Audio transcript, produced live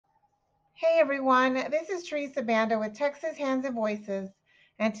Hey everyone, this is Teresa Banda with Texas Hands and Voices,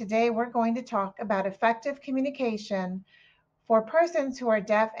 and today we're going to talk about effective communication for persons who are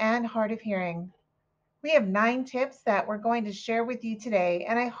deaf and hard of hearing. We have 9 tips that we're going to share with you today,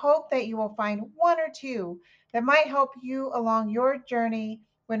 and I hope that you will find one or two that might help you along your journey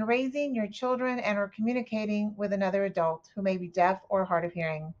when raising your children and or communicating with another adult who may be deaf or hard of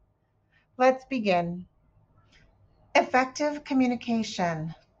hearing. Let's begin. Effective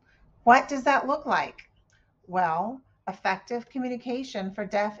communication. What does that look like? Well, effective communication for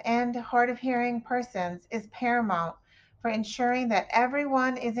deaf and hard of hearing persons is paramount for ensuring that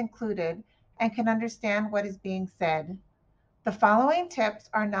everyone is included and can understand what is being said. The following tips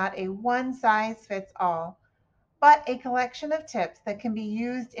are not a one size fits all, but a collection of tips that can be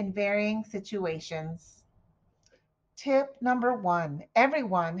used in varying situations. Tip number 1: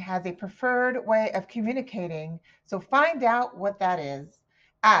 everyone has a preferred way of communicating, so find out what that is.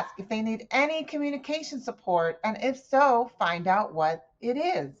 Ask if they need any communication support, and if so, find out what it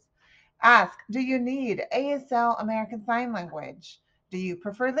is. Ask, do you need ASL American Sign Language? Do you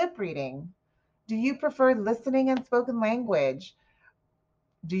prefer lip reading? Do you prefer listening and spoken language?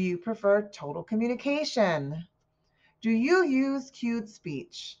 Do you prefer total communication? Do you use cued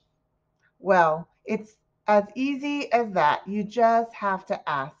speech? Well, it's as easy as that. You just have to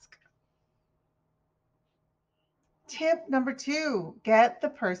ask. Tip number 2: get the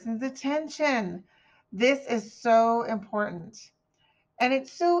person's attention. This is so important and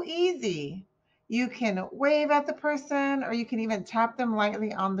it's so easy. You can wave at the person or you can even tap them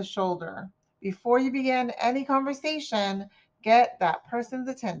lightly on the shoulder. Before you begin any conversation, get that person's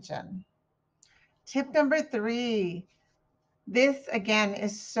attention. Tip number 3: this again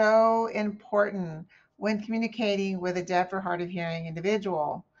is so important when communicating with a deaf or hard of hearing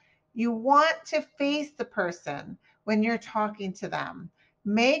individual. You want to face the person when you're talking to them.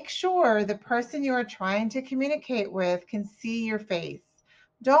 Make sure the person you are trying to communicate with can see your face.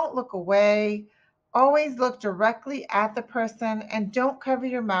 Don't look away. Always look directly at the person and don't cover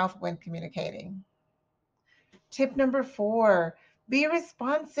your mouth when communicating. Tip number 4: be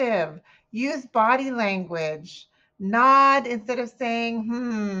responsive. Use body language. Nod instead of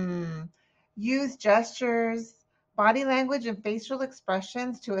saying, Use gestures, body language, and facial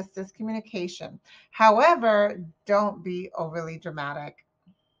expressions to assist communication. However, don't be overly dramatic.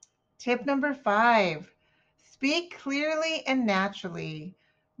 Tip number 5: speak clearly and naturally.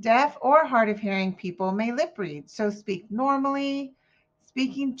 Deaf or hard of hearing people may lip read, so speak normally.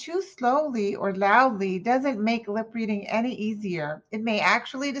 Speaking too slowly or loudly doesn't make lip reading any easier. It may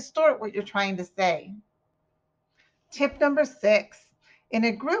actually distort what you're trying to say. Tip number 6: in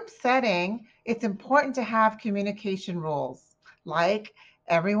a group setting, it's important to have communication rules, like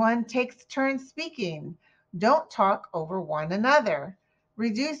everyone takes turns speaking, don't talk over one another,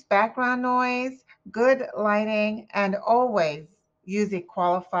 reduce background noise, good lighting, and always use a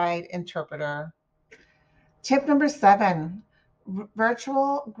qualified interpreter. Tip number 7: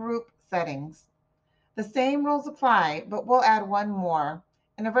 virtual group settings. The same rules apply, but we'll add one more.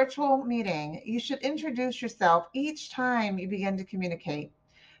 In a virtual meeting, you should introduce yourself each time you begin to communicate.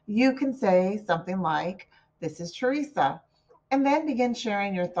 You can say something like, "This is Teresa," and then begin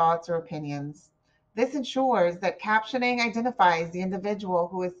sharing your thoughts or opinions. This ensures that captioning identifies the individual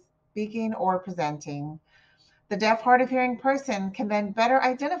who is speaking or presenting. The deaf, hard of hearing person can then better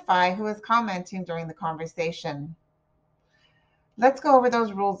identify who is commenting during the conversation. Let's go over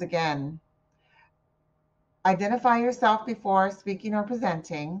those rules again. Identify yourself before speaking or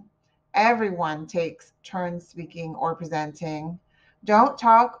presenting. Everyone takes turns speaking or presenting. Don't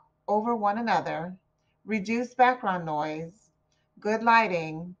talk over one another. Reduce background noise. Good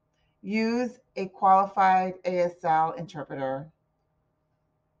lighting. Use a qualified ASL interpreter.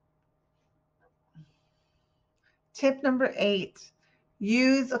 Tip number 8: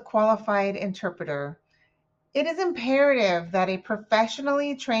 use a qualified interpreter. It is imperative that a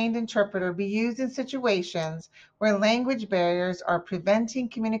professionally trained interpreter be used in situations where language barriers are preventing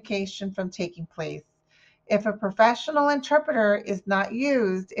communication from taking place. If a professional interpreter is not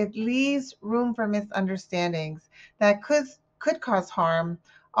used, it leaves room for misunderstandings that could cause harm,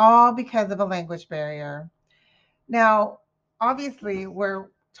 all because of a language barrier. Now, obviously, we're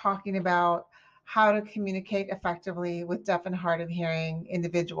talking about how to communicate effectively with deaf and hard of hearing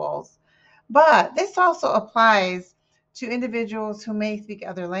individuals. But this also applies to individuals who may speak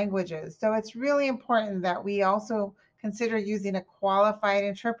other languages. So it's really important that we also consider using a qualified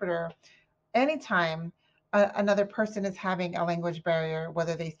interpreter anytime another person is having a language barrier,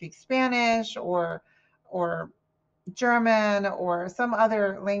 whether they speak Spanish or German or some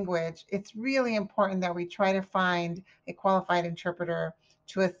other language. It's really important that we try to find a qualified interpreter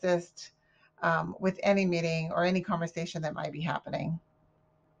to assist with any meeting or any conversation that might be happening.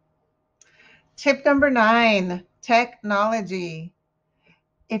 Tip number 9, technology.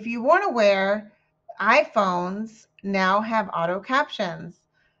 If you weren't aware, iPhones now have auto captions.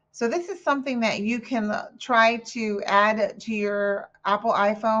 So this is something that you can try to add to your Apple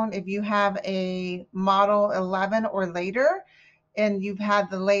iPhone if you have a model 11 or later and you've had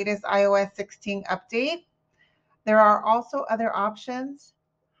the latest iOS 16 update. There are also other options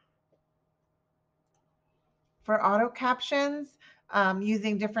for auto captions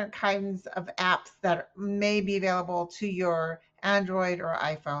using different kinds of apps that may be available to your Android or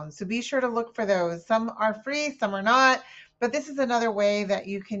iPhone. So be sure to look for those. Some are free, some are not, but this is another way that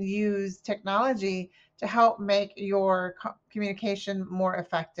you can use technology to help make your communication more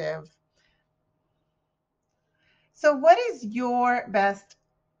effective. So what is your best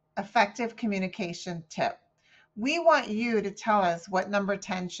effective communication tip? We want you to tell us what number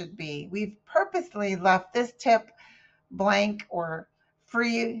 10 should be. We've purposely left this tip blank or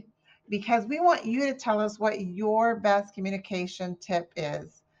free because we want you to tell us what your best communication tip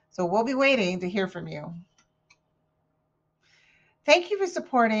is. So we'll be waiting to hear from you. Thank you for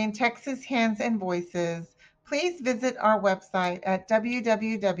supporting Texas Hands and Voices. Please visit our website at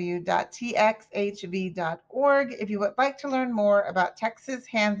www.txhv.org if you would like to learn more about Texas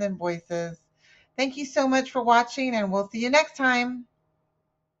Hands and Voices. Thank you so much for watching, and we'll see you next time.